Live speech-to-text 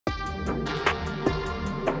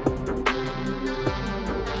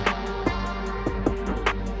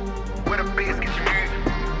When the bass gets moved,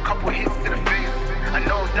 couple hits to the face. I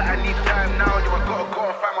know that I need time now, yo, I gotta go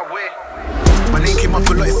and find my way. My name came up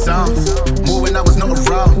a lot, it sounds more when I was not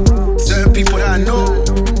around. Certain people that I know,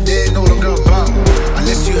 they ain't no longer about.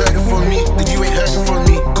 Unless you heard it from me, then you ain't heard it from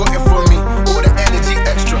me. Got it from me, all the energy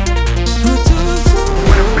extra.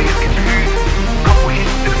 When the bass gets moved, couple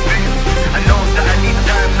hits to the face. I know that I need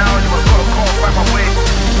time now, yo, I gotta go and find my way.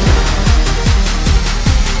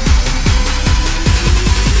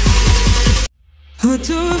 I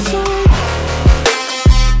do it for you.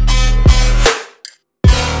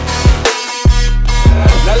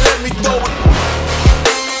 Now let me throw it.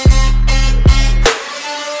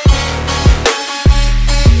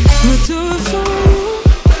 I do it for you.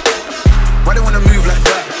 Why they wanna move like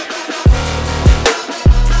that?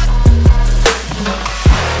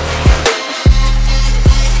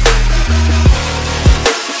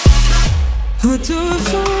 I do it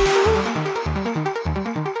for you.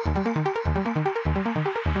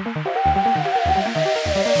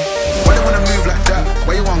 Why they wanna move like that?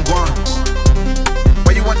 Why you want gone?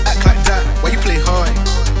 Why you want act like that? Why you play hard?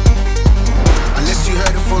 Unless you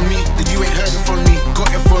heard it from me, then you ain't heard it from me.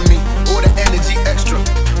 Got it from me, all the energy extra.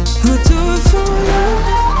 I do it for you.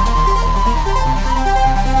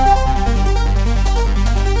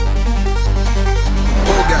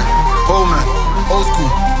 Old guy, old man, old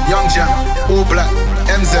school, young jam, all black,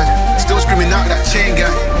 MZ, still screaming out that chain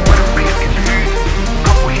gang. When the bass gets moved,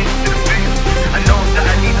 couple hits to the face. I know that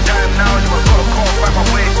I need time now, so I gotta go and find my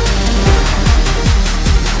way.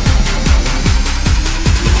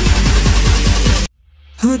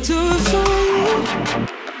 I do it for you.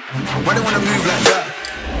 Why they wanna move like that?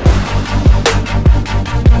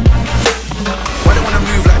 Why they wanna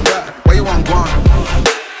move like that? Why you want gone?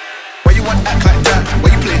 Why you want act like that? Why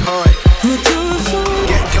you play hard? I do it for you.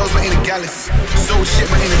 Get girls but ain't a gallus. Sold shit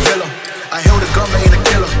but ain't a killer. I held a gun but ain't a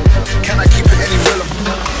killer. Can I keep it any realer?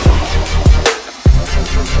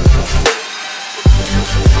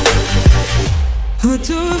 I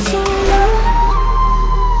do it for you.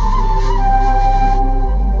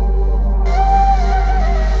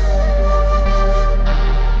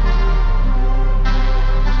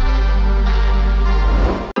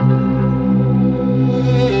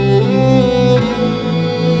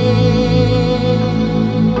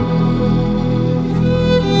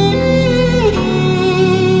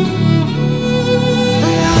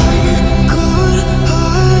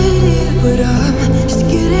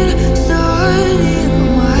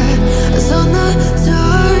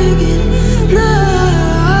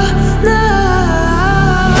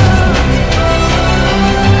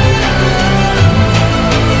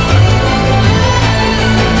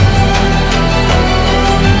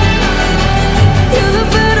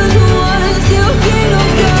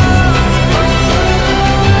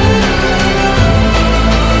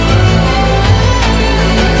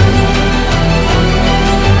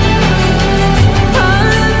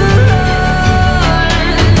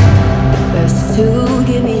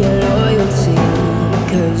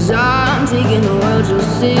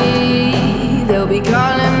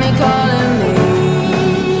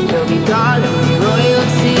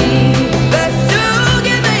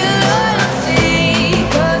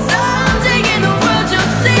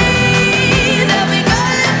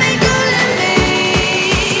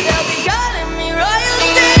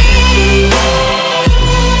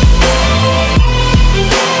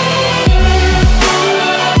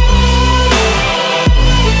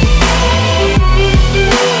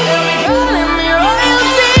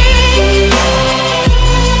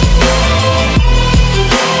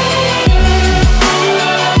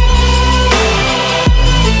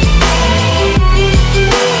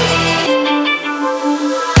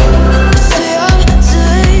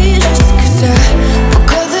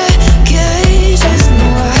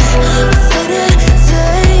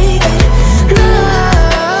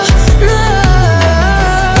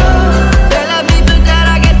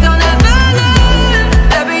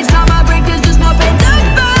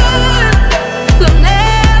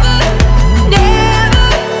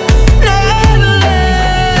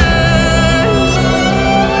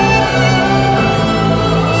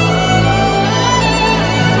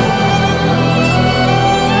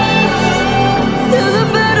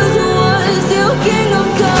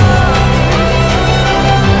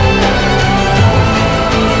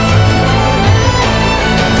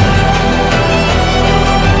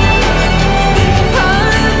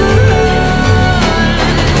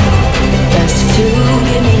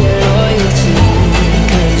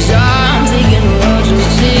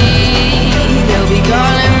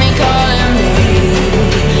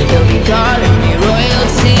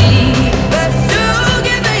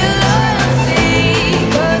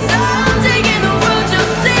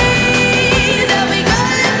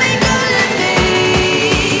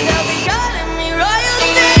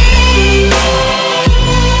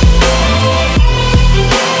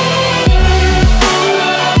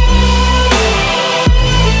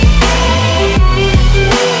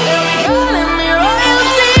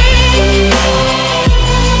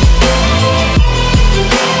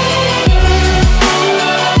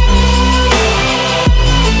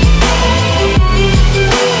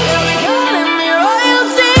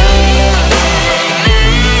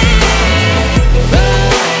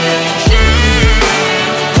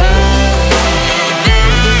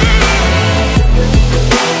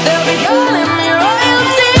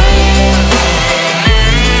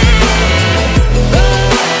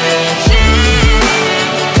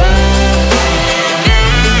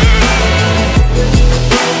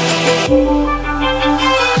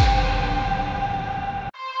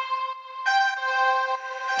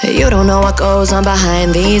 You don't know what goes on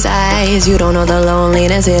behind these eyes. You don't know the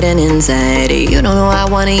loneliness hidden inside. You don't know I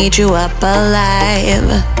wanna eat you up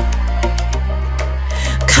alive.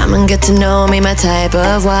 Come and get to know me, my type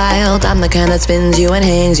of wild. I'm the kind that spins you and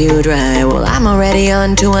hangs you dry. Well, I'm already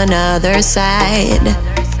on to another side.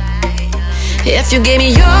 If you gave me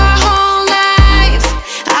your whole life,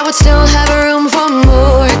 I would still have room for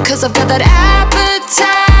more. Cause I've got that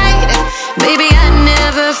appetite. Baby, I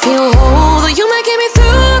never feel whole. Though you might get me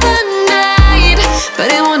through the night, but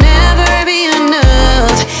it will never be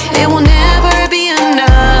enough. It will never be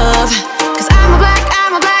enough. Cause I'm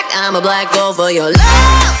a black girl for your love.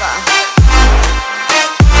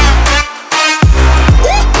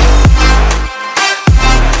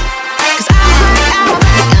 Cause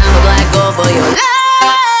I'm a black girl for your love.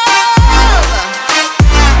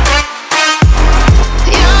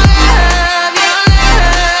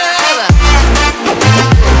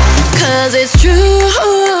 It's true,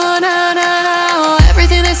 na na na.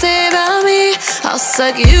 Everything they say about me, I'll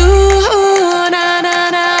suck you, na na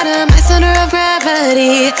na, to my center of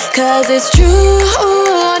gravity. Cause it's true,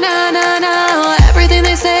 na na na. Everything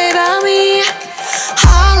they say about me,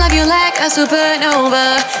 I'll love you like a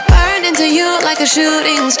supernova, burned into you like a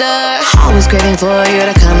shooting star. Always craving for you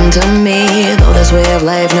to come to me. Though this way of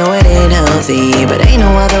life, no, it ain't healthy, but ain't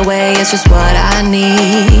no other way, it's just what I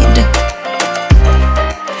need.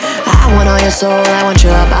 I want all your soul, I want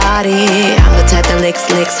your body. I'm the type that licks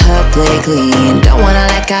her plate clean. Don't wanna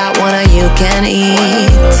let out, wanna you can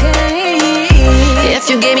eat.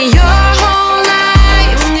 If you gave me your whole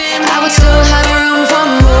life, I would still have room for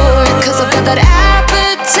more. Cause I've got that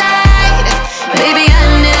appetite. Baby, I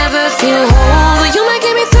never feel whole. You might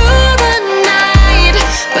get me through the night,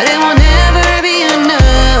 but it will never be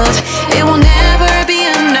enough. It will never be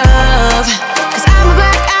enough. Cause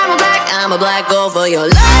I'm a black girl for your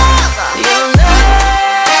love. Your love.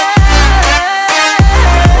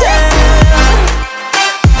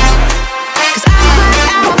 Cause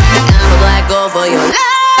I'm a black girl for your love.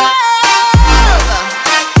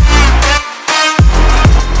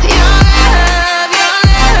 Your love, your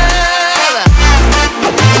love.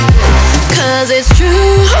 Cause it's true,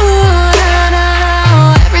 na na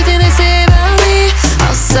na. Everything they say about me,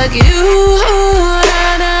 I'll suck you,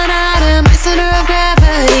 na na na, to my center of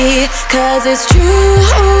gravity. Cause it's true,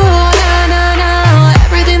 na na na.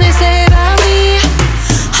 Everything they say about me,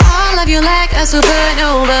 I'll love you like a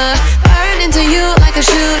supernova, burn into you like a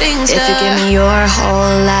shooting star. If you give me your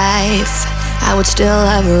whole life, I would still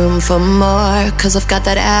have room for more. Cause I've got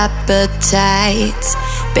that appetite.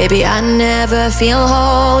 Baby, I never feel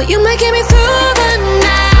whole. You might get me through the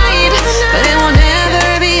night, but it will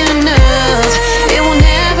never be enough. It will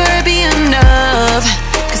never be enough.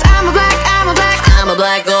 Cause I'm a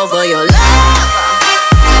black girl for your love.